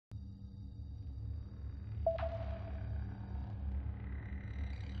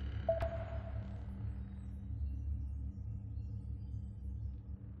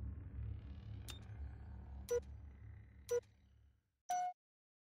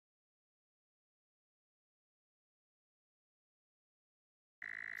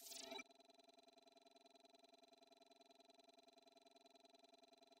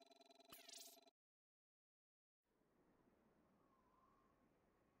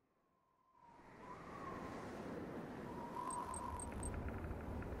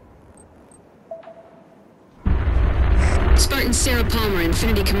Sarah Palmer,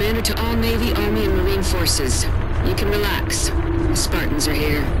 Infinity Commander to all Navy, Army, and Marine forces. You can relax. The Spartans are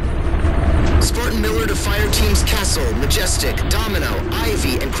here. Spartan Miller to Fire Teams Castle, Majestic, Domino,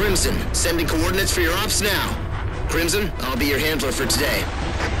 Ivy, and Crimson. Sending coordinates for your ops now. Crimson, I'll be your handler for today.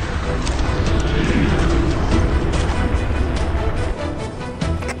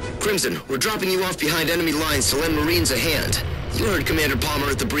 Crimson, we're dropping you off behind enemy lines to lend Marines a hand. You heard Commander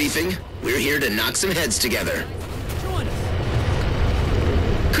Palmer at the briefing. We're here to knock some heads together.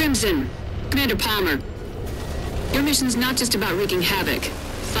 Crimson, Commander Palmer. Your mission's not just about wreaking havoc.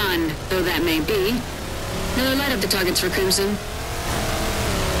 Fun, though that may be. Miller, light up the targets for Crimson.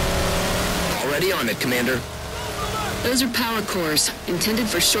 Already on it, Commander. Those are power cores, intended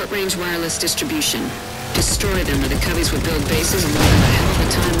for short-range wireless distribution. Destroy them, or the Coveys will build bases and we'll have a hell of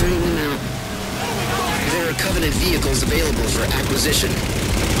a time rooting them out. There are Covenant vehicles available for acquisition.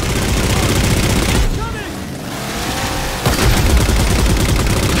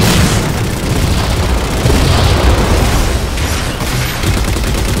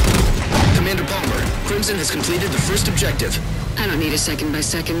 Commander Palmer, Crimson has completed the first objective. I don't need a second by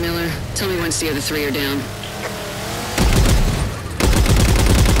second, Miller. Tell me once the other three are down.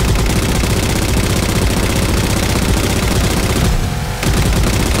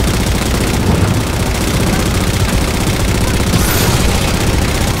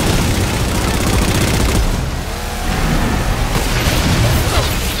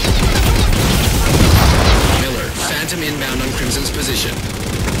 Inbound on Crimson's position.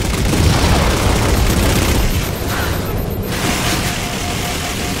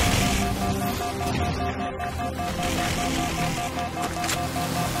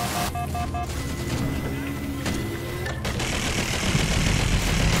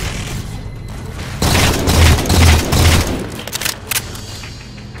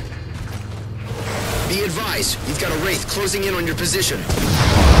 Be advised, you've got a Wraith closing in on your position.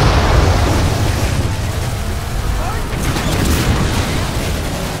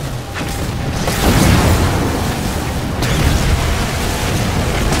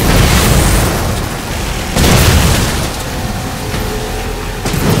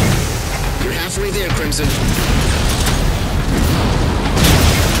 Halfway there, Crimson.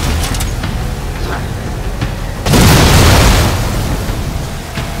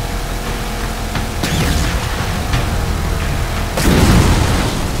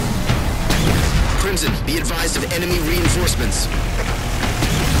 Crimson, be advised of enemy reinforcements.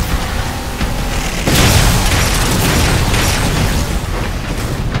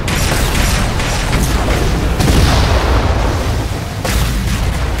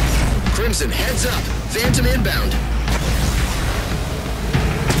 Crimson, heads up! Phantom inbound!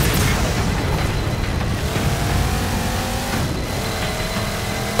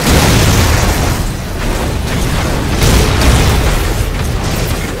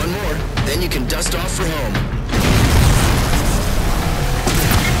 One more, then you can dust off for home.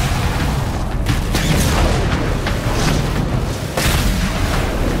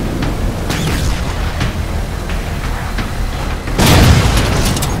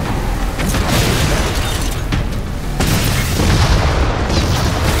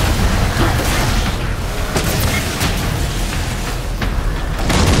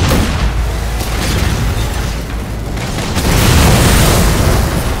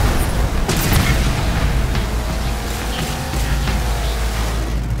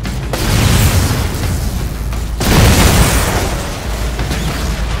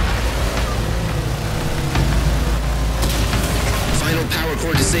 Power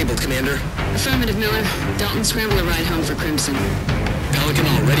core disabled, Commander. Affirmative, Miller. Dalton, scramble a ride home for Crimson. Pelican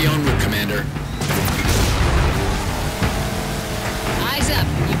already en route, Commander. Eyes up.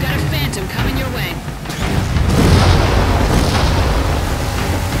 You've got a Phantom coming your way.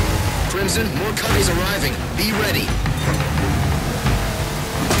 Crimson, more Coveys arriving. Be ready.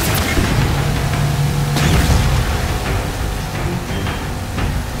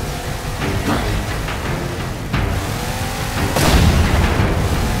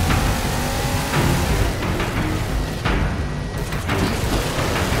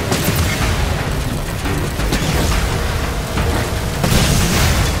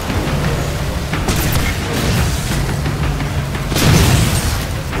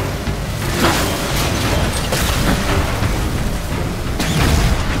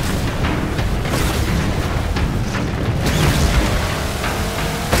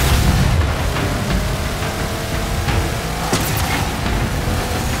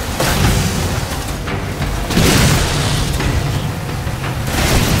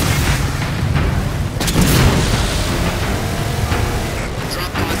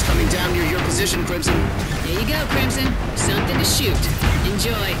 position, Crimson. you go, Crimson. Something to shoot.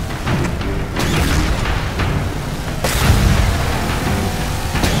 Enjoy.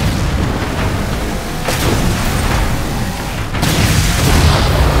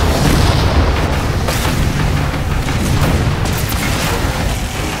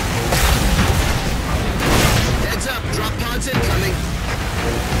 Heads up, drop pods incoming.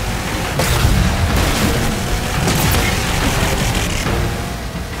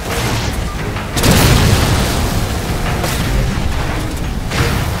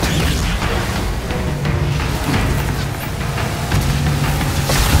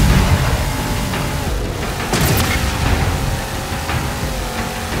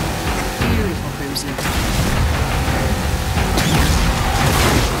 Beautiful, Crimson.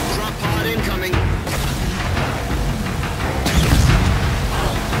 Drop pod incoming.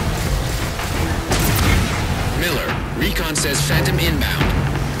 Miller, recon says Phantom inbound.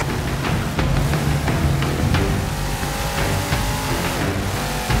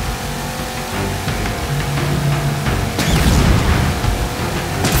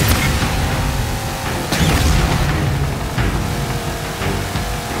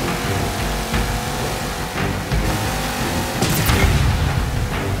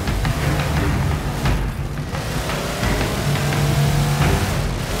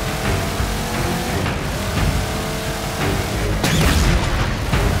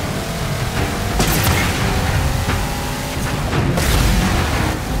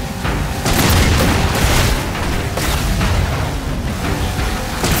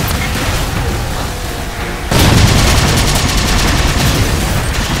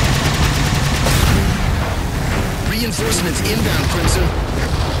 Reinforcements inbound, Crimson.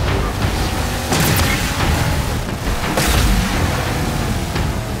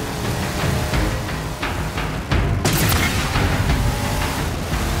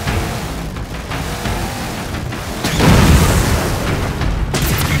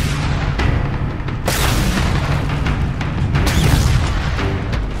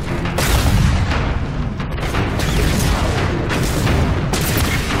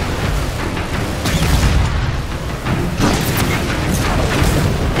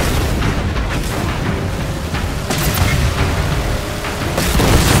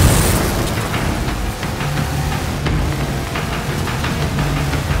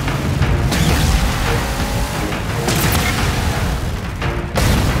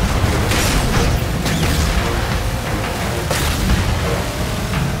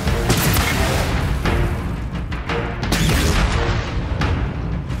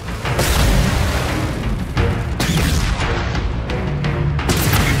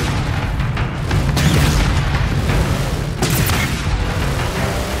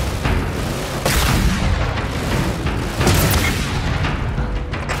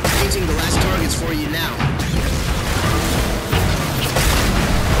 Painting the last targets for you now.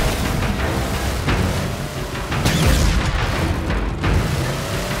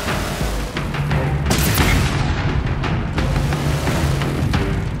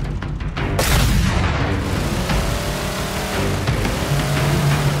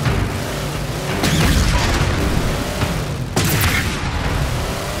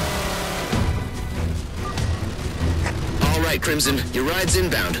 All right, Crimson, your ride's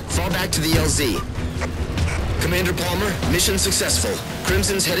inbound. Fall back to the LZ. Commander Palmer, mission successful.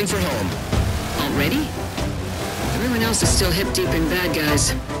 Crimson's heading for home. Already? Everyone else is still hip deep in bad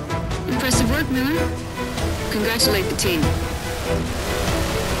guys. Impressive work, Miller. Congratulate the team.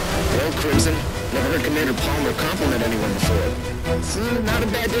 Well, Crimson, never heard Commander Palmer compliment anyone before. It's not a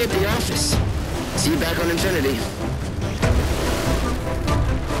bad day at the office. See you back on Infinity.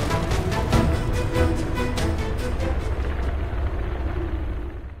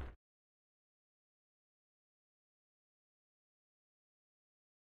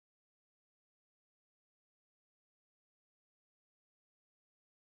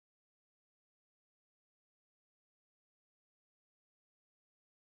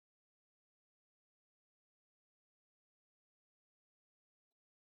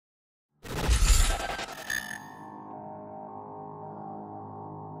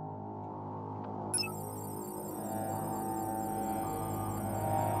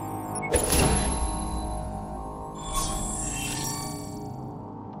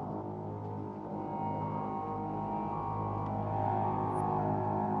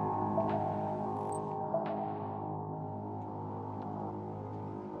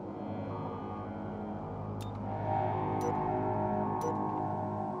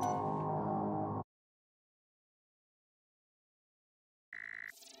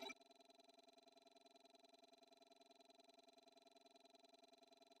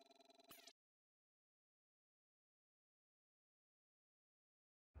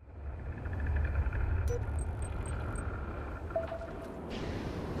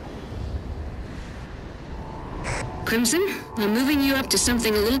 Crimson, I'm moving you up to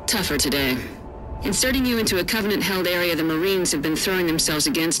something a little tougher today. Inserting you into a Covenant-held area the Marines have been throwing themselves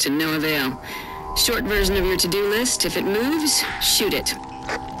against to no avail. Short version of your to-do list: if it moves, shoot it.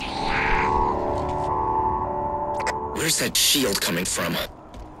 Where's that shield coming from?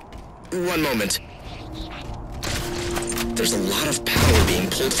 One moment. There's a lot of power being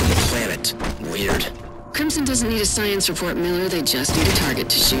pulled from the planet. Weird. Crimson doesn't need a science report, Miller. They just need a target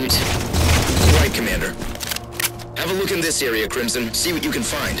to shoot. Right, Commander. Have a look in this area, Crimson. See what you can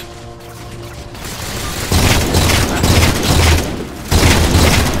find.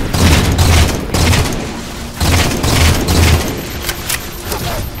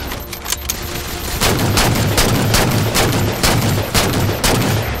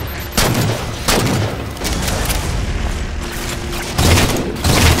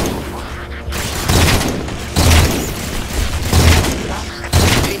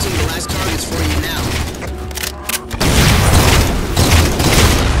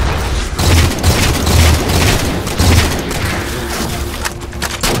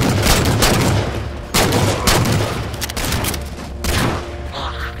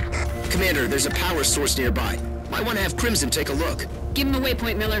 There's a power source nearby. Might want to have Crimson take a look. Give him a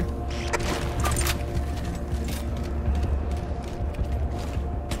waypoint, Miller.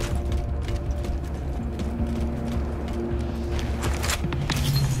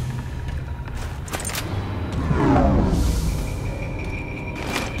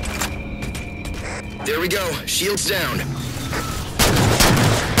 There we go. Shield's down.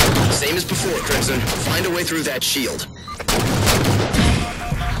 Same as before, Crimson. Find a way through that shield.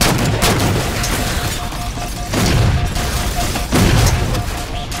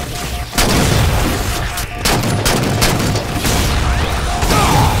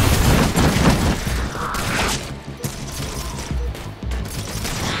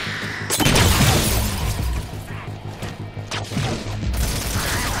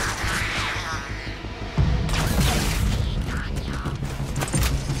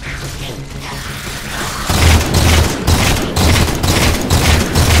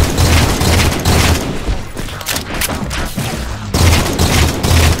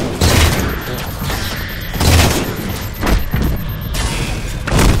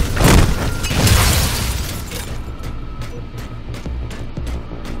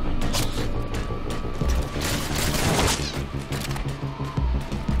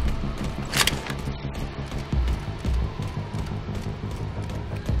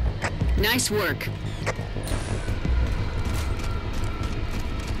 Nice work.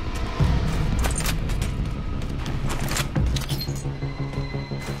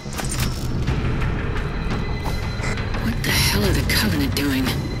 What the hell are the Covenant doing?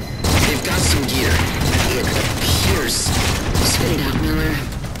 They've got some gear. It appears... Spit it out, Miller.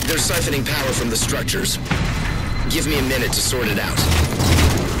 They're siphoning power from the structures. Give me a minute to sort it out.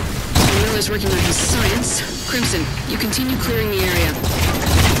 While Miller's working on his science, Crimson, you continue clearing the area.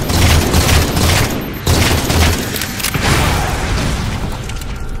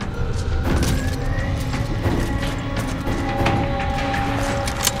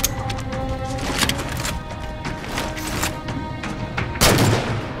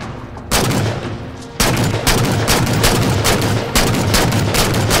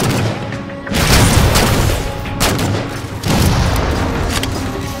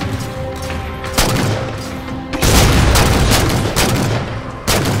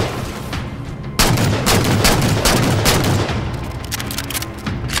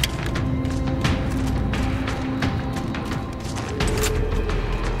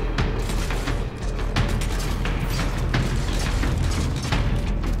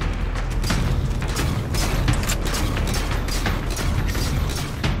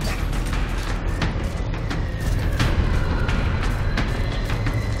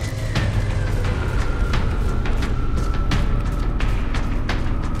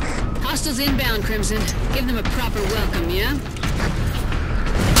 Hostiles inbound, Crimson. Give them a proper welcome, yeah?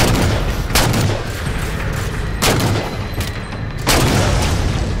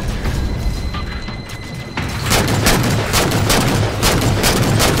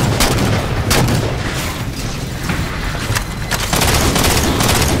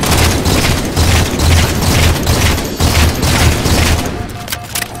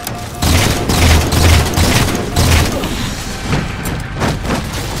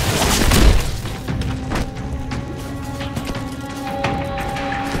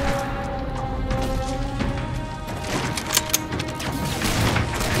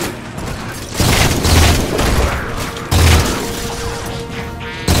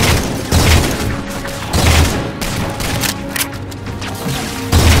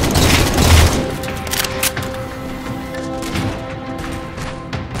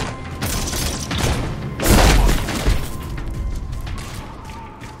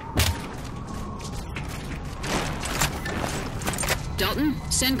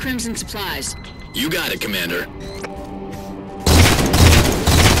 Send Crimson supplies. You got it, Commander.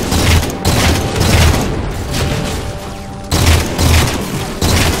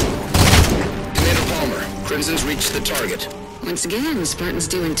 Commander Palmer, Crimson's reached the target. Once again, Spartans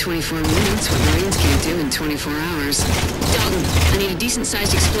do in 24 minutes what Marines can't do in 24 hours. Dalton, I need a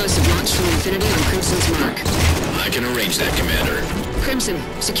decent-sized explosive launched from Infinity on Crimson's mark. I can arrange that, Commander. Crimson,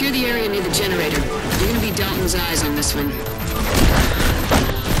 secure the area near the generator. You're gonna be Dalton's eyes on this one.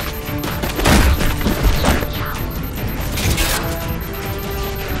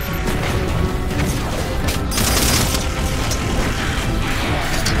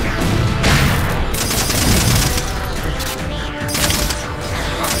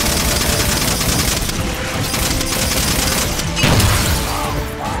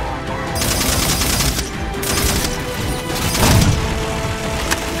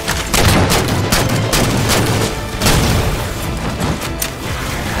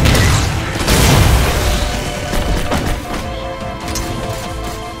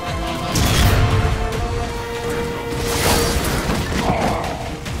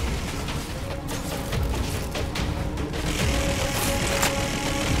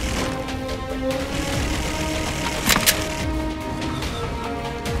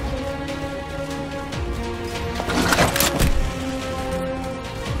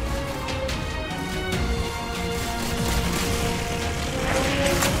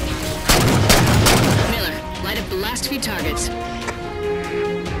 Last few targets.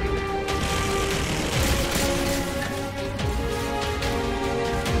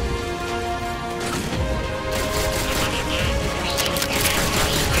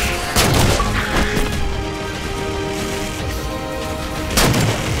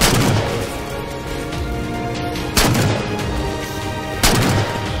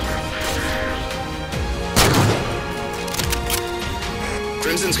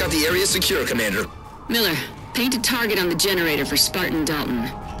 Crimson's got the area secure, Commander. Miller, paint a target on the generator for Spartan Dalton.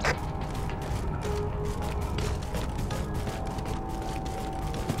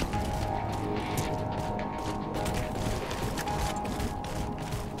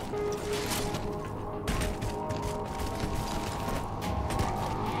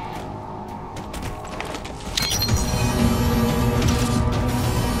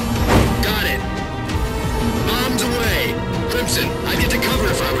 Got it. Bombs away. Crimson, I'd get to cover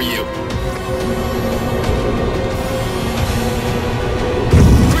if I were you.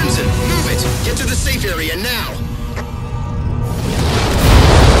 Get to the safe area now!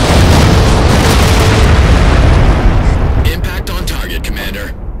 Impact on target,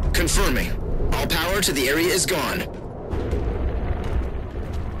 Commander. Confirming. All power to the area is gone.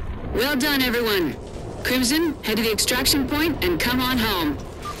 Well done, everyone. Crimson, head to the extraction point and come on home.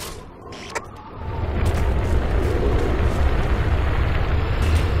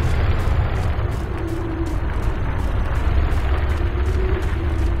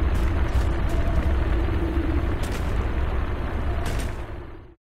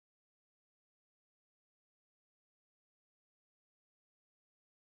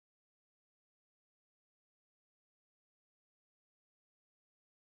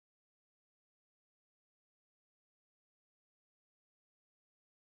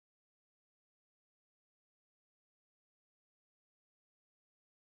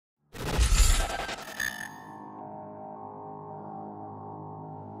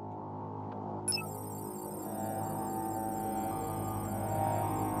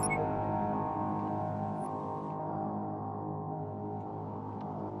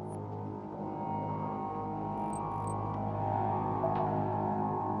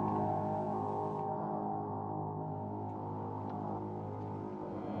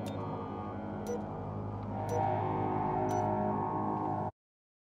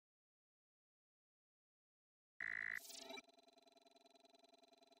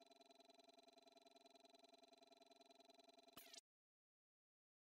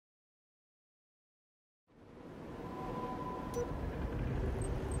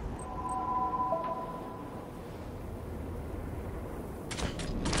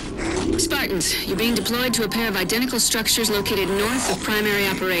 Spartans, you're being deployed to a pair of identical structures located north of primary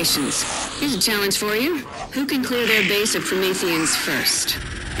operations. Here's a challenge for you. Who can clear their base of Prometheans first?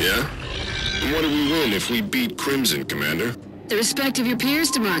 Yeah? And what do we win if we beat Crimson, Commander? The respect of your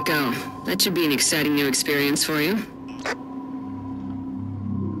peers, DeMarco. That should be an exciting new experience for you.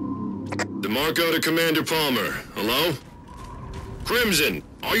 DeMarco to Commander Palmer. Hello? Crimson,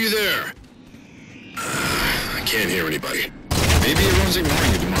 are you there? I can't hear anybody. Maybe everyone's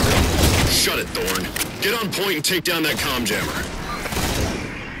ignoring you, DeMarco. Shut it, Thorn. Get on point and take down that comm jammer.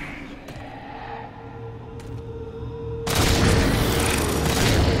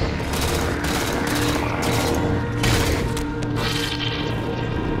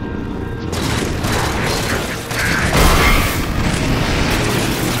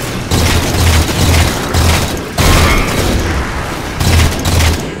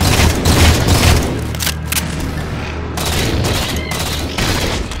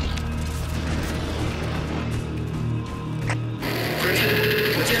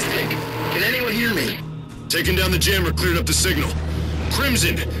 Taking down the jammer cleared up the signal.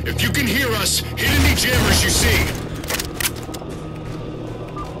 Crimson, if you can hear us, hit any jammers you see.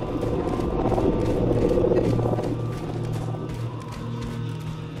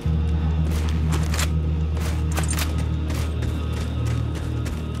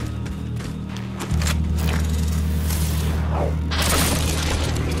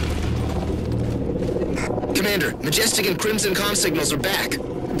 Commander, Majestic and Crimson comm signals are back.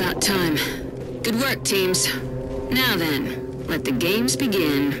 About time. Good work, teams. Now then, let the games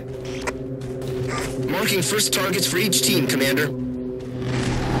begin. Marking first targets for each team, Commander.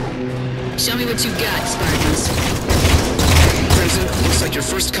 Show me what you got, Spartans. Crimson, looks like your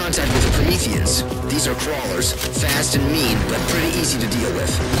first contact with the Prometheans. These are crawlers, fast and mean, but pretty easy to deal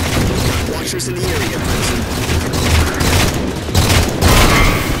with. Watchers in the area, Crimson.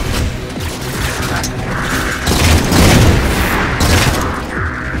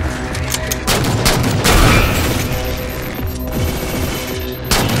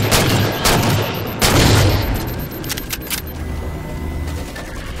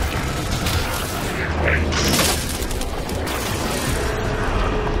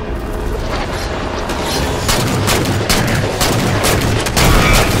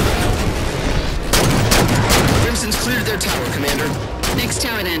 Next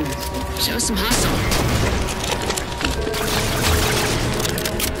tower, then. Show some hustle.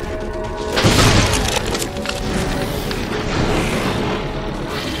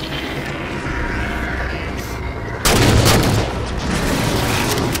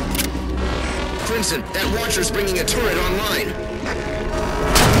 Crimson, that Watcher's bringing a turret online.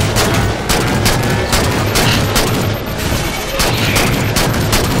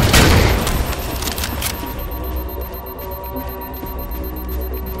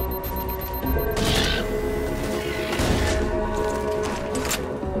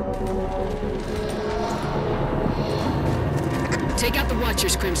 Take out the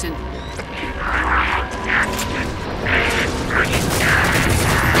Watchers, Crimson.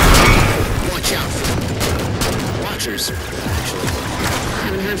 Watch out for Watchers.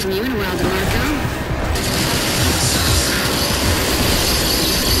 Haven't heard from you in a while, DeMarco.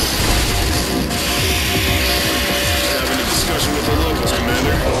 Having a discussion with the locals,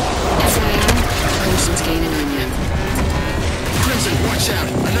 Commander. FYI, Crimson's gaining on you. Crimson, watch out!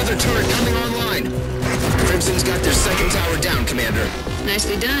 Another turret coming online! Crimson's got their second tower down, Commander.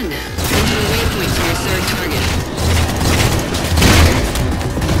 Nicely done. Into the waypoint for your third target.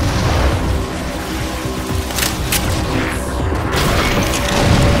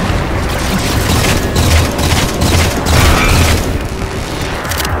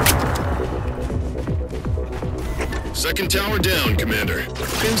 Second tower down, Commander.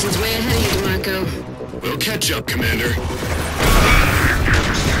 Crimson's way ahead of you, DeMarco. We'll catch up, Commander.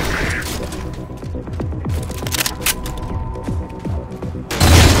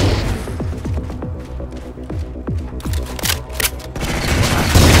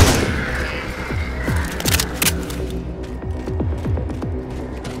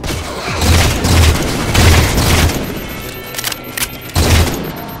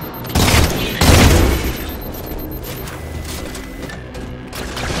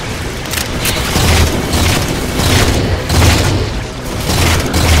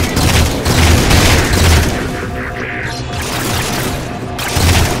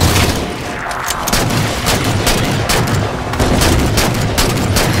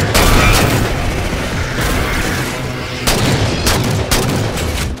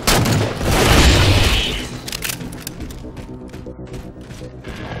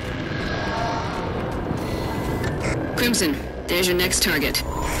 Crimson, there's your next target.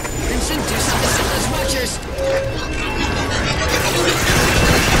 Crimson, do something to those Watchers!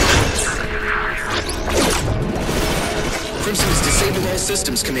 Crimson has disabled all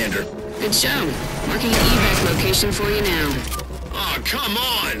systems, Commander. Good show. Marking an evac location for you now. Oh, come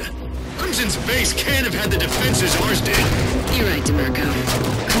on! Crimson's base can't have had the defenses ours did. You're right, DeMarco.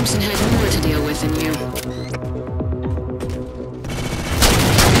 Crimson had more to deal with than you.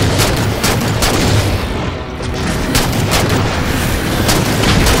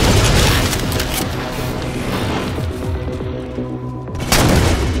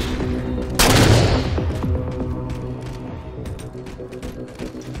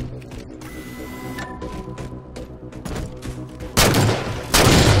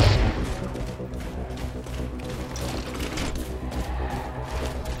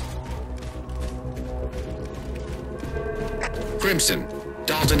 Crimson,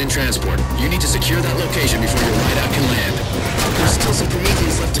 Dalton in transport. You need to secure that location before your hideout can land. There's still some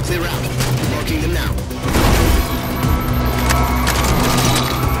Prometheans left to clear out. Marking them now.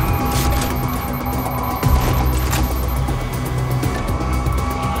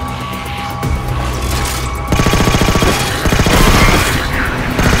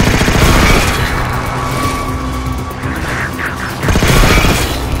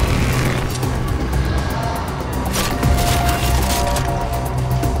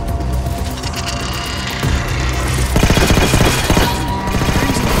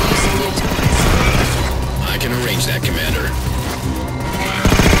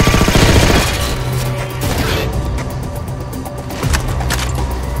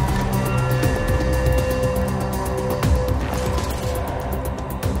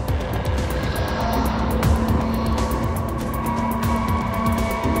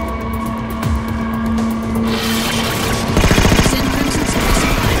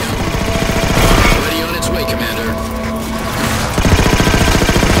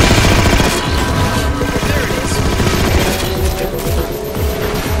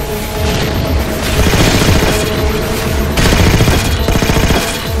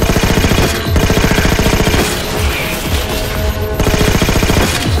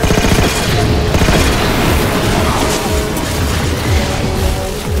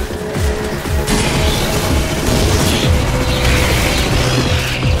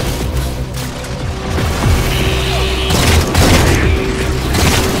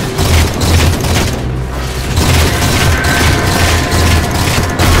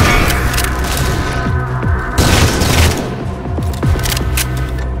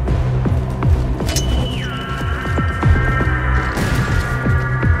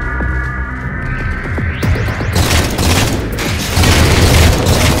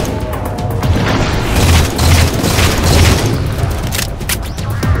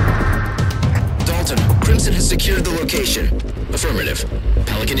 secured the location. Affirmative.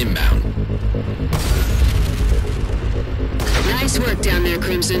 Pelican inbound. Nice work down there,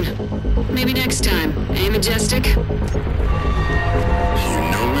 Crimson. Maybe next time, eh, Majestic? You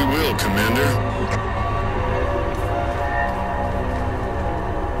know we will, Commander.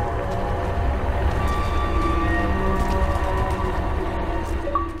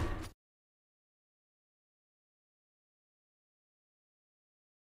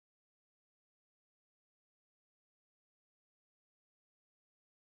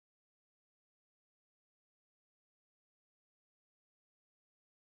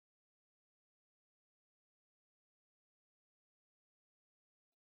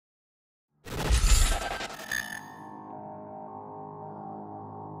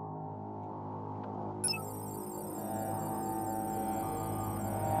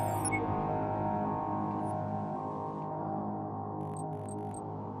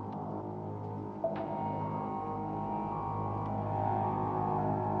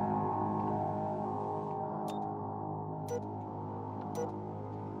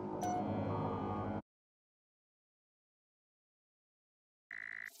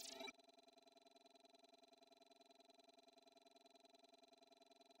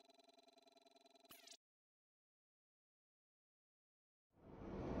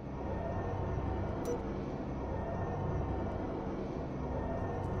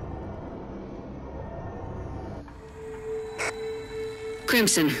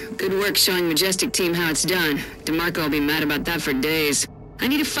 Crimson, good work showing Majestic Team how it's done. DeMarco will be mad about that for days. I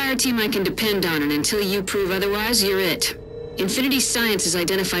need a fire team I can depend on, and until you prove otherwise, you're it. Infinity Science has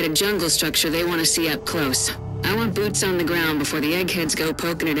identified a jungle structure they want to see up close. I want boots on the ground before the eggheads go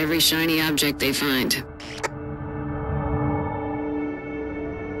poking at every shiny object they find.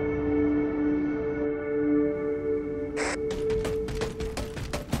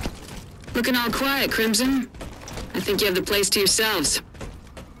 Looking all quiet, Crimson. I think you have the place to yourselves.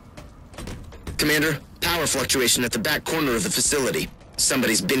 Commander, power fluctuation at the back corner of the facility.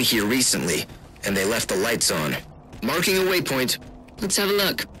 Somebody's been here recently, and they left the lights on. Marking a waypoint. Let's have a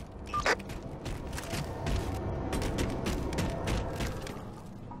look.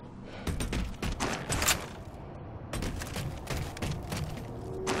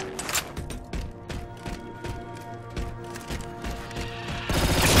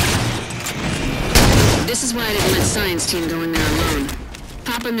 This is why I didn't let Science Team go in there alone.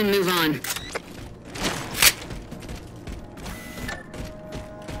 Pop them and move on.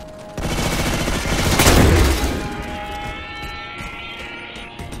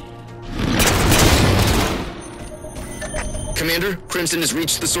 Commander, Crimson has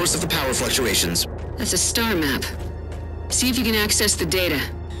reached the source of the power fluctuations. That's a star map. See if you can access the data.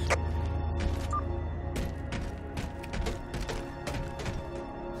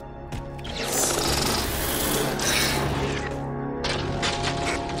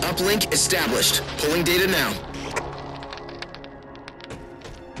 Uplink established. Pulling data now.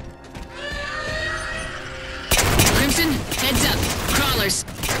 Crimson, heads up. Crawlers.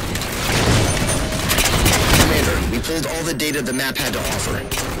 Commander, we pulled all the data the map had to offer.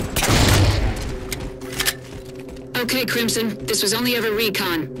 Okay, Crimson, this was only ever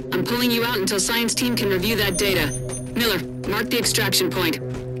recon. I'm pulling you out until Science Team can review that data. Miller, mark the extraction point.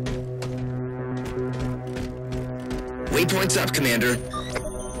 Waypoint's up, Commander.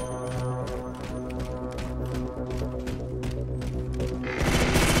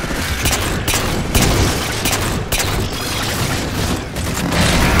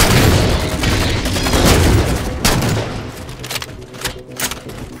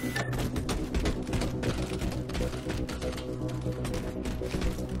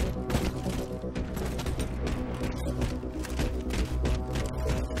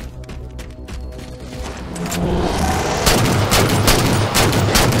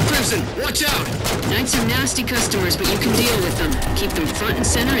 Watch out! Knight's some nasty customers, but you can deal with them. Keep them front and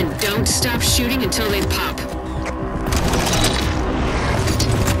center and don't stop shooting until they pop.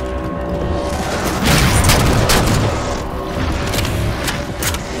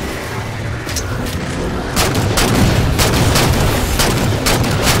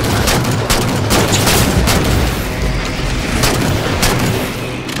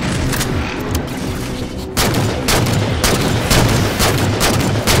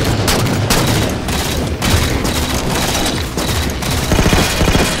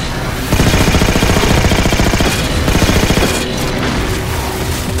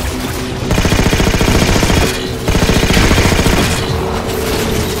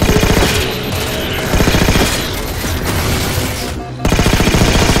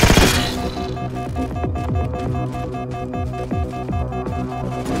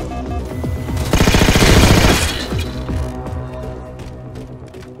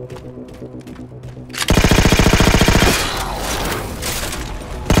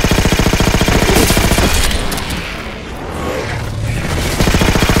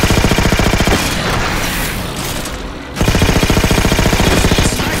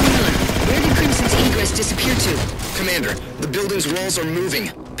 Commander, the building's walls are moving.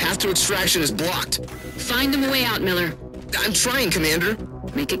 Path to extraction is blocked. Find them a way out, Miller. I'm trying, Commander.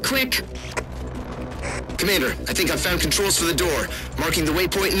 Make it quick. Commander, I think I've found controls for the door. Marking the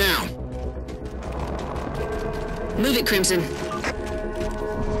waypoint now. Move it, Crimson.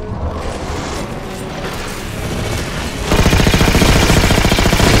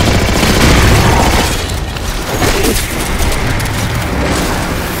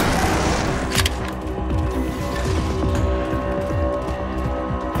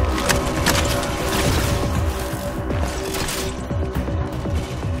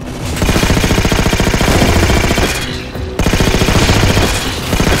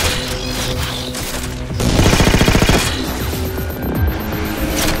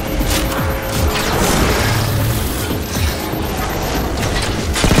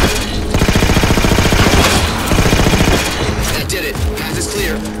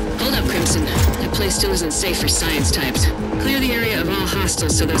 Still isn't safe for science types. Clear the area of all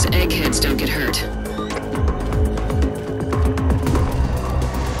hostiles so those eggheads don't get hurt.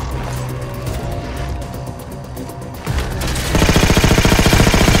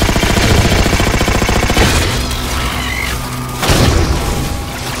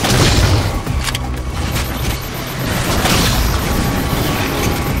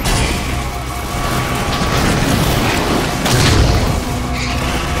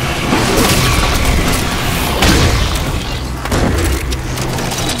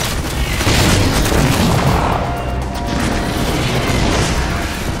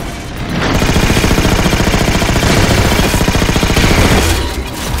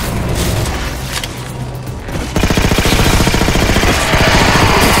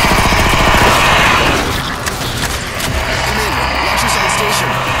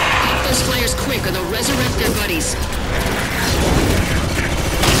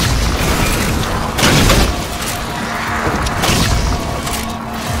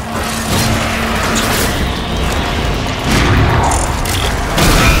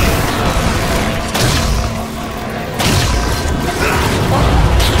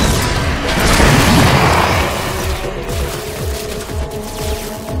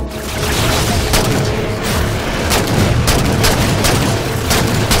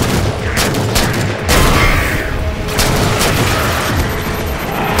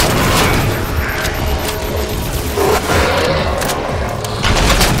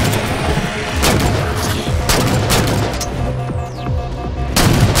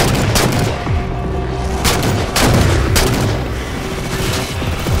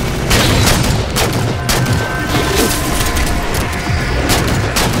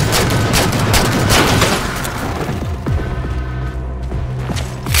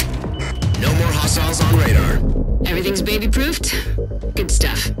 Baby-proofed? Good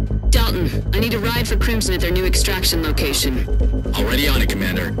stuff. Dalton, I need a ride for Crimson at their new extraction location. Already on it,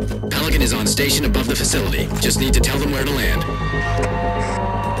 Commander. Pelican is on station above the facility. Just need to tell them where to land.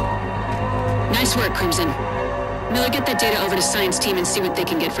 Nice work, Crimson. Miller, get that data over to Science Team and see what they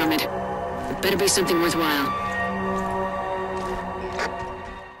can get from it. It better be something worthwhile.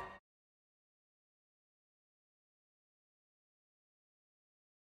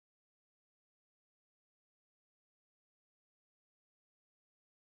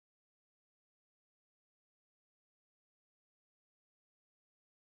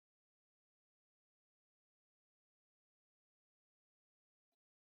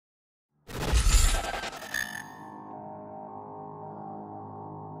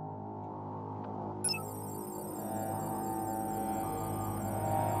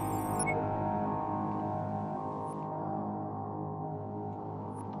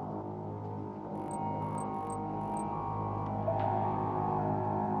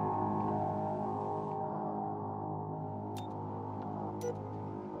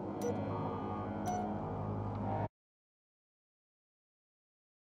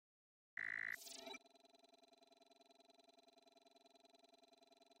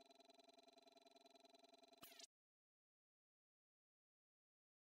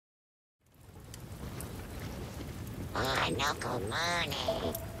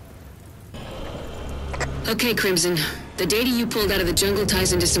 Okay, Crimson. The data you pulled out of the jungle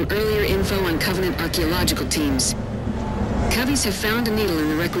ties into some earlier info on Covenant archaeological teams. Coveys have found a needle in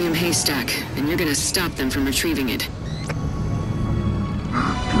the Requiem haystack, and you're gonna stop them from retrieving it.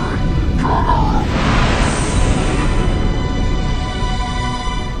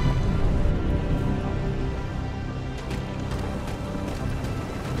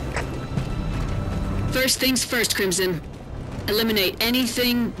 First things first, Crimson. Eliminate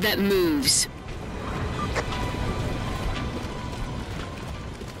anything that moves.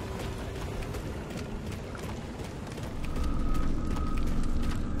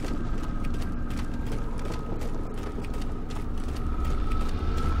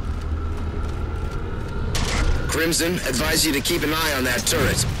 Crimson, advise you to keep an eye on that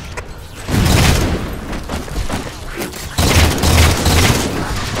turret.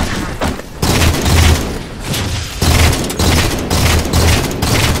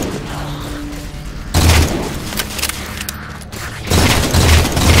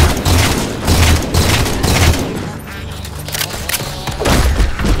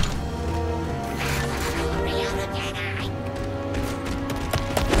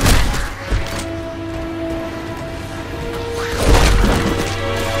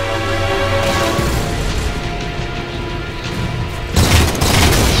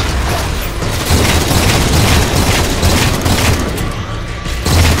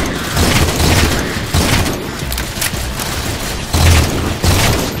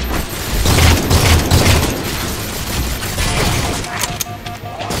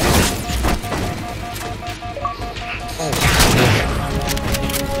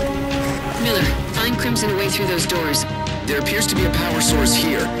 Miller, find Crimson a way through those doors. There appears to be a power source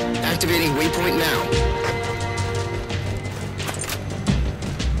here. Activating waypoint now.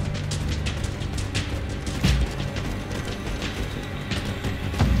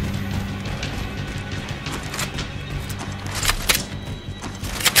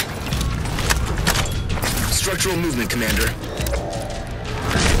 Structural movement, Commander.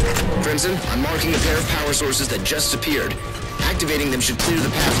 Crimson, I'm marking a pair of power sources that just appeared. Activating them should clear the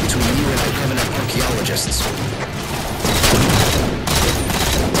path between you and our Covenant archaeologists.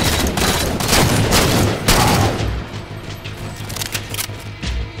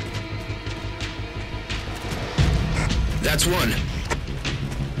 That's one.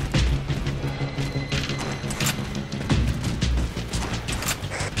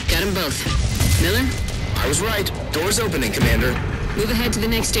 Got them both. Miller? I was right. Door's opening, Commander. Move ahead to the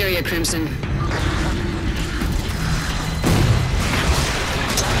next area, Crimson.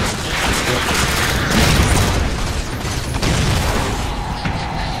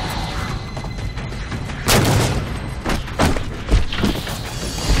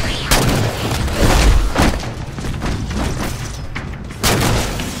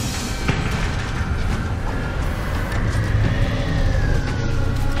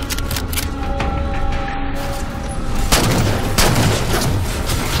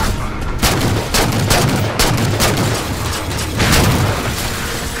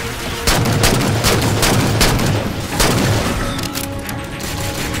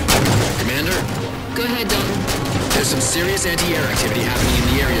 Go ahead, Dalton. There's some serious anti-air activity happening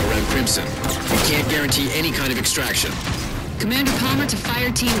in the area around Crimson. We can't guarantee any kind of extraction. Commander Palmer to Fire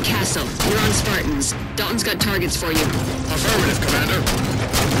Team Castle. You're on Spartans. Dalton's got targets for you. Affirmative, Commander.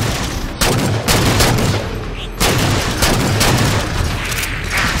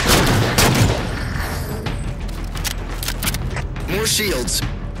 More shields.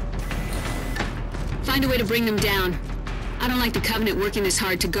 Find a way to bring them down. I don't like the Covenant working this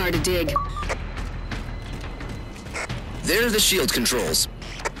hard to guard a dig. There are the shield controls.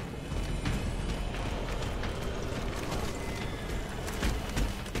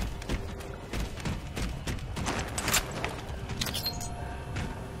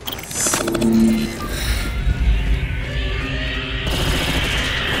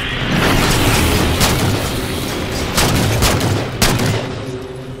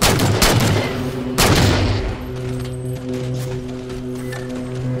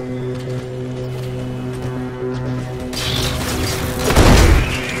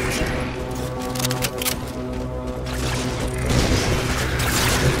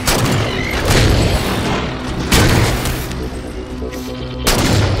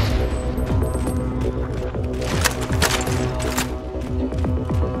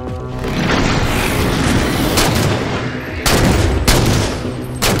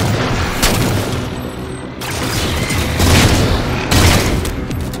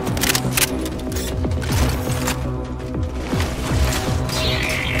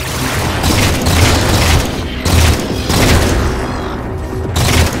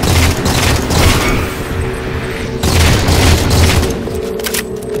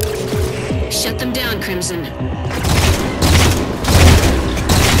 Shut them down, Crimson.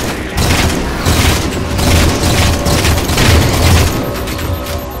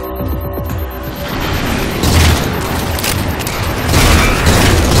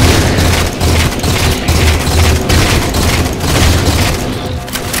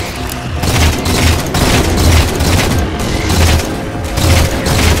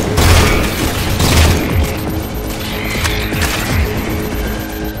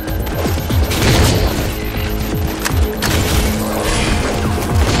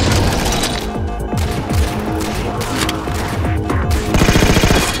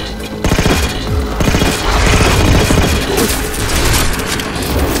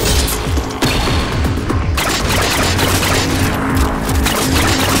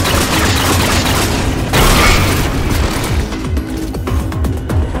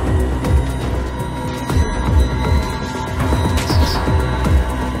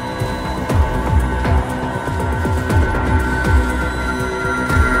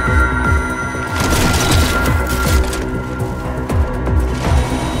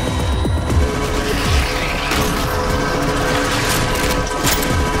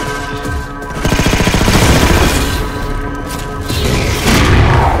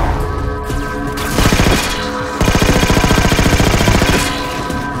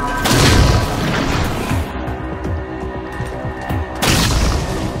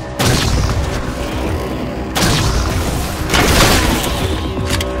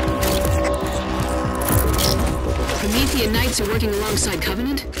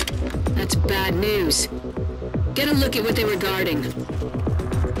 That's bad news. Get a look at what they were guarding.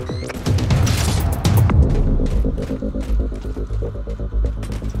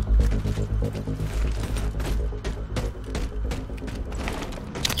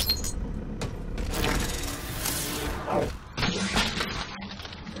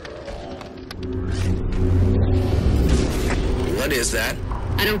 What is that?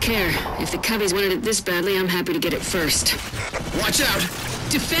 I don't care. If the Coveys wanted it this badly, I'm happy to get it first. Watch out!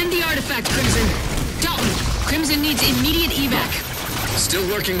 Defend the artifact, Crimson! Dalton, Crimson needs immediate evac. Still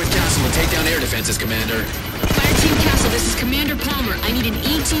working with Castle to take down air defenses, Commander. Fire Team Castle, this is Commander Palmer. I need an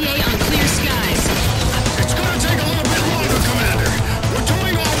ETA on clear skies. It's gonna take a little bit longer, Commander. We're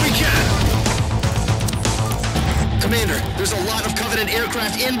doing all we can. Commander, there's a lot of Covenant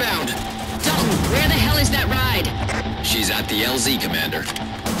aircraft inbound. Dalton, where the hell is that ride? She's at the LZ, Commander.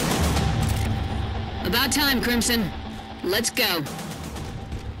 About time, Crimson. Let's go.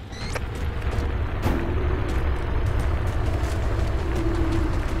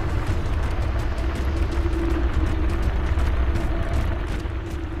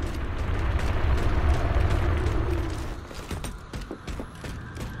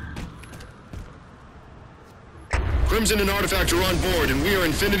 Crimson and Artifact are on board, and we are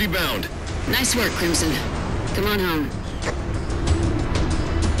infinity bound. Nice work, Crimson. Come on home.